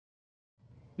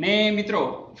ને મિત્રો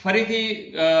ફરીથી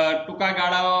ટૂંકા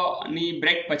ગાળાની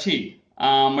બ્રેક પછી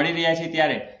મળી રહ્યા છે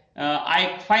ત્યારે આ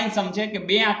એક ફાઇન સમ છે કે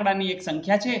બે આંકડાની એક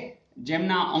સંખ્યા છે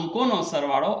જેમના અંકોનો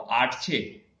સરવાળો 8 છે.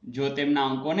 જો તેમના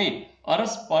અંકોને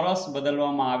અરસપરસ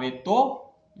બદલવામાં આવે તો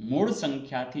મૂળ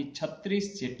સંખ્યાથી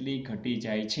 36 જેટલી ઘટી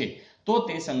જાય છે. તો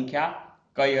તે સંખ્યા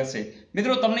કઈ હશે?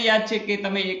 મિત્રો તમને યાદ છે કે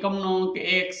તમે એકમનો અંક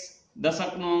x,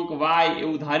 દશકનો અંક y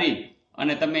એવું ધારી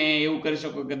અને તમે એવું કરી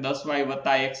શકો કે 10y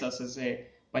 + x હશે,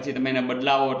 પછી તમે એને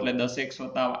બદલાવો એટલે 10x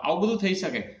 + આવું બધું થઈ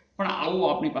શકે, પણ આવું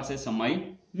આપણી પાસે સમય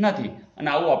નથી અને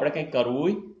આવું આપણે કંઈ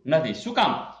કરવું નથી. શું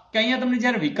કામ? કે અહીંયા તમને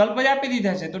જ્યારે વિકલ્પ જ આપી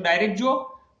દીધા છે તો ડાયરેક્ટ જો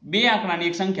બે આંકડાની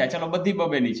એક સંખ્યા, ચલો બધી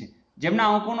બબેની છે, જેમના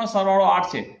અંકોનો સરવાળો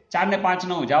 8 છે, 4 ને 5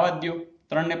 9 જવા દો,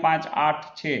 3 ને 5 8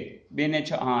 છે, 2 ને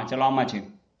 6 હા ચલો આમાં છે.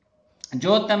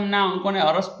 જો તેમના અંકોને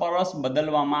અરસપરસ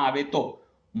બદલવામાં આવે તો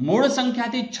મૂળ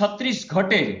સંખ્યાથી 36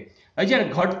 ઘટે છે. હવે જ્યારે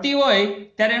ઘટતી હોય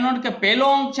ત્યારે એનો અર્થ કે પહેલો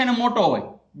અંક છે ને મોટો હોય,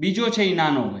 બીજો છે એ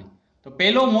નાનો હોય. તો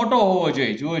પહેલો મોટો હોવો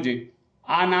જોઈએ. જુઓ જોઈએ,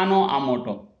 આ નાનો આ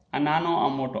મોટો, આ નાનો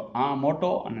આ મોટો, આ મોટો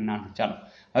અને નાનો. ચાલો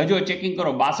હવે જો ચેકિંગ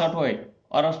કરો, 62 હોય,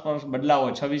 અરસપરસ બદલાવો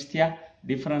 26 થયા,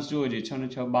 ડિફરન્સ જુઓ જોઈએ, 6 ને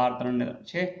 6 12, 3 ને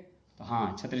છે, તો હા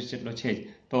 36 જેટલો છે જ.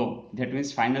 તો ધેટ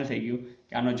મીન્સ ફાઇનલ થઈ ગયું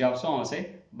કે આનો જવાબ શું હશે?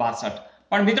 62.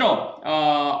 પણ મિત્રો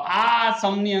આ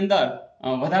સમની અંદર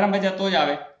વધારે મજા તો જ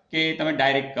આવે કે તમે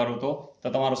ડાયરેક્ટ કરો તો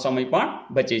તમારો સમય પણ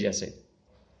બચી જશે.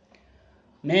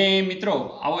 ને મિત્રો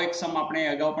આવો એક સમ આપણે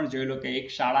અગાઉ પણ જોયેલો કે એક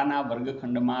શાળાના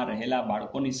વર્ગખંડમાં રહેલા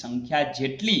બાળકોની સંખ્યા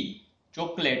જેટલી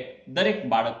ચોકલેટ દરેક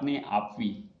બાળકને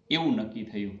આપવી એવું નક્કી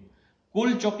થયું. કુલ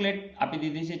ચોકલેટ આપી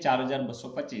દીધી છે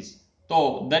 4225, તો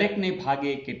દરેકને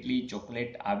ભાગે કેટલી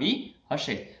ચોકલેટ આવી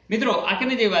હશે? મિત્રો આ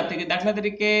કેને જેવી વાત થઈ કે દાખલા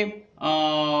તરીકે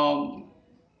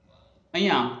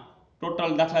અહીંયા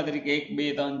ટોટલ દાખલા તરીકે 1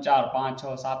 2 3 4 5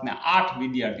 6 7 ને 8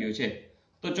 વિદ્યાર્થીઓ છે,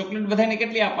 તો ચોકલેટ બધાને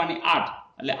કેટલી આપવાની? 8.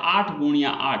 એટલે 8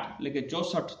 × 8 એટલે કે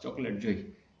 64 ચોકલેટ જોઈ.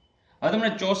 હવે તમને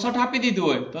 64 આપી દીધું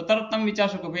હોય તો તરત તમે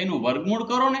વિચારશો કે ભાઈ એનું વર્ગમૂળ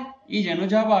કરો ને, એ જ એનો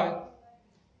જવાબ આવે.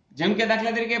 જેમ કે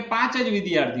દાખલા તરીકે 5 જ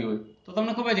વિદ્યાર્થી હોય તો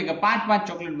તમને ખબર છે કે 5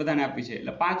 ચોકલેટ બધાને આપી છે,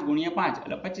 એટલે 5 × 5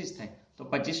 એટલે 25 થાય. તો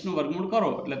 25 નું વર્ગમૂળ કરો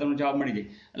એટલે તમને જવાબ મળી જાય.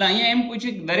 એટલે અહીંયા એમ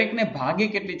પૂછ્યું કે દરેકને ભાગે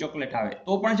કેટલી ચોકલેટ આવે,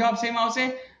 તો પણ જવાબ સેમ આવશે,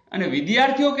 અને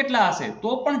વિદ્યાર્થીઓ કેટલા હશે તો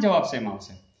પણ જવાબ સેમ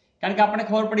આવશે. કારણ કે આપણે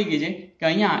ખબર પડી ગઈ છે કે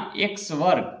અહીંયા x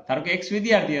વર્ગ, ધારો કે x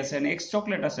વિદ્યાર્થી હશે અને x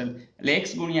ચોકલેટ હશે, એટલે x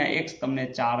 × x તમને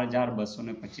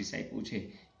 4225 આપ્યું છે.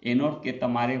 એનો અર્થ કે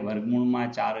તમારે વર્ગમૂળમાં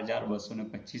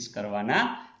 4225 કરવાના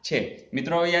છે.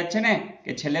 મિત્રો યાદ છે ને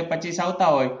કે છેલ્લે 25 આવતા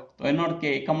હોય તો એનો અર્થ કે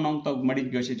એકમનો અંક તો મળી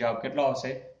જ ગયો છે. જવાબ કેટલો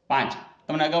આવશે? 5.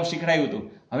 તમને અગાઉ શીખડાયું હતું.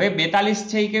 હવે 42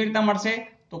 છે એ કેવી રીતે મળશે?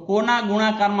 તો કોના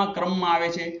ગુણાકારમાં ક્રમમાં આવે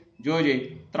છે? જોજો,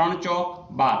 3 ચોક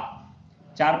 12,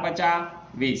 4 પચા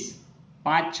 20,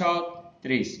 5 છક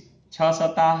 30, 6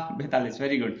 સતા 42.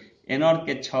 Very good. એનો અર્થ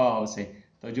કે 6 આવશે.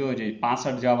 તો જોજો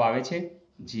 65 જવાબ આવે છે.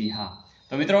 જી હા.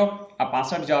 તો મિત્રો આ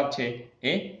 65 જવાબ છે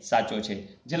એ સાચો છે.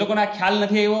 જે લોકોને આ ખ્યાલ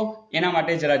નથી આવ્યો એના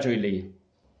માટે જરા જોઈ લઈએ.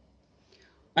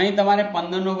 અહીં તમારે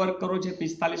 15 નો વર્ગ કરવો છે,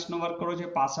 45 નો વર્ગ કરવો છે,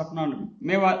 65 નો.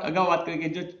 મેં અગાઉ વાત કરી કે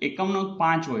જો એકમનો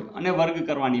 5 હોય અને વર્ગ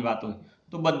કરવાની વાત હોય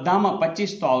તો બધામાં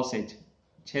 25 તો આવશે જ.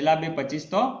 છેલ્લા બે 25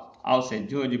 તો આવશે જ.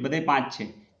 જો બધે 5 છે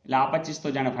એટલે આ 25 તો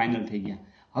જાણે ફાઇનલ થઈ ગયા.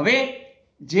 હવે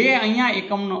જે અહીંયા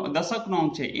એકમનો દશકનો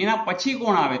અંક છે એના પછી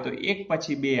કોણ આવે? તો 1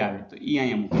 પછી 2 આવે, તો એ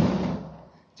અહીંયા મૂકી દેવાનું.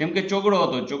 જેમ કે ચોગડો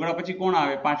હતો, ચોગડા પછી કોણ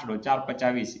આવે? પાંચડો, 4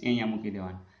 પચા 20, એ અહીંયા મૂકી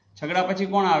દેવાનું. છગડા પછી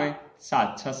કોણ આવે?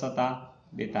 7, 6 સતા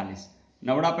 42.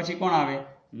 નવડા પછી કોણ આવે?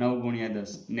 9 ×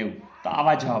 10 90. તો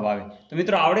આવા જવાબ આવે. તો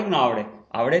મિત્રો આવડે કે ન આવડે?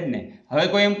 આવડે જ ને. હવે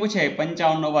કોઈ એમ પૂછે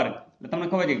 55 નો વર્ગ, એટલે તમને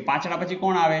ખબર છે કે પાંચડા પછી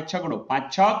કોણ આવે? છગડો, 5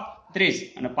 6 30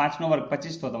 અને 5 નો વર્ગ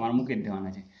 25, તો તમારે મૂકી જ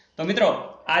દેવાના છે. તો મિત્રો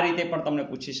આ રીતે પણ તમને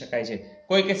પૂછી શકાય છે.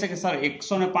 કોઈ કહેશે કે સર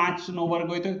 105 નો વર્ગ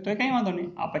હોય તો કઈ વાંધો નહીં,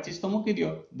 આ 25 તો મૂકી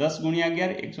દો, 10 ×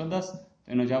 11 110,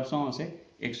 તો એનો જવાબ શું હશે?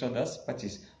 110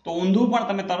 25. તો ઊંધું પણ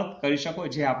તમે તરત કરી શકો,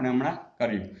 જે આપણે હમણાં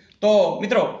કર્યું. તો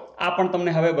મિત્રો આ પણ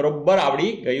તમને હવે બરોબર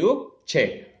આવડી ગયું છે.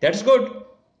 That's good.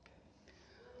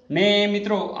 ને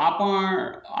મિત્રો આ પણ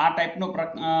આ ટાઈપનો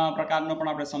પ્રકારનો પણ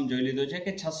આપણે સમજાવી લીધો છે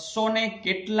કે 600 ને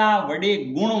કેટલા વડે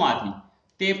ગુણવાથી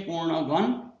તે પૂર્ણ ઘન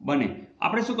બને.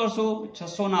 આપણે શું કરશું?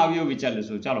 600 ના અવયવ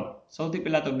વિચારીશું. ચાલો સૌથી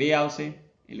પહેલા તો 2 આવશે,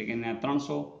 એટલે કે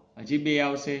 300, હજી 2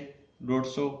 આવશે,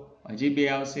 150, હજી 2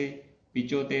 આવશે,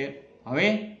 75, હવે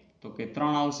તો કે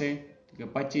 3 આવશે, તો કે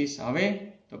 25, હવે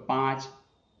તો 5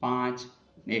 5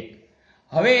 1.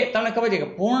 હવે તમને ખબર છે કે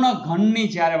પૂર્ણ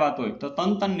ઘનની જ્યારે વાત હોય તો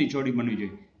તન જોડી બનવી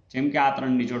જોઈએ. જેમ કે આ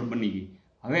 3 ની જોડ બની ગઈ.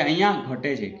 હવે અહીંયા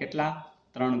ઘટે છે કેટલા?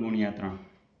 3 × 3.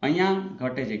 અહીંયા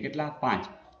ઘટે છે કેટલા? 5.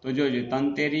 તો જોજો 3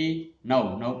 તેરી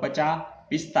 9, 9 પચા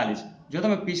 45. જો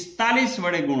તમે 45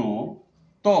 વડે ગુણો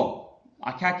તો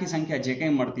આખી સંખ્યા જે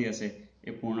કંઈ મળતી હશે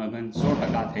એ પૂર્ણ ઘન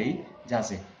 100% થઈ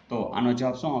જશે. તો આનો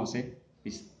જવાબ શું આવશે?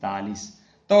 45.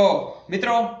 તો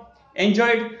મિત્રો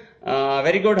એન્જોયડ,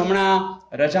 વેરી ગુડ. હમણાં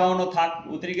રજાઓનો થાક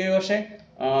ઉતરી ગયો હશે,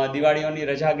 દિવાળીઓની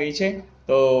રજા ગઈ છે,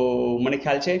 તો મને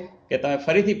ખ્યાલ છે કે તમે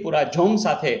ફરીથી પૂરા જોમ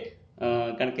સાથે,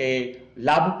 કારણ કે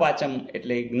લાભ પાંચમ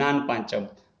એટલે જ્ઞાન પાંચમ,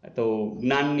 તો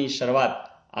જ્ઞાનની શરૂઆત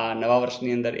આ નવા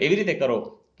વર્ષની અંદર એવી રીતે કરો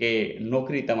કે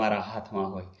નોકરી તમારા હાથમાં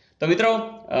હોય. તો મિત્રો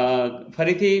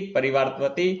ફરીથી પરિવાર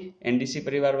વતી, એનડીસી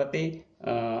પરિવાર વતી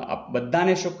આપ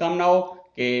બધાને શુભકામનાઓ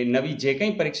કે નવી જે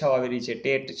કંઈ પરીક્ષાઓ આવી રહી છે,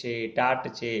 ટેટ છે, ટાટ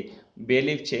છે,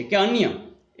 બેલીફ છે કે અન્ય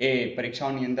એ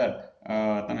પરીક્ષાઓની અંદર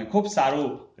તમે ખૂબ સારું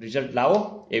રિઝલ્ટ લાવો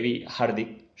એવી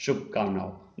હાર્દિક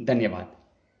શુભકામનાઓ. ધન્યવાદ.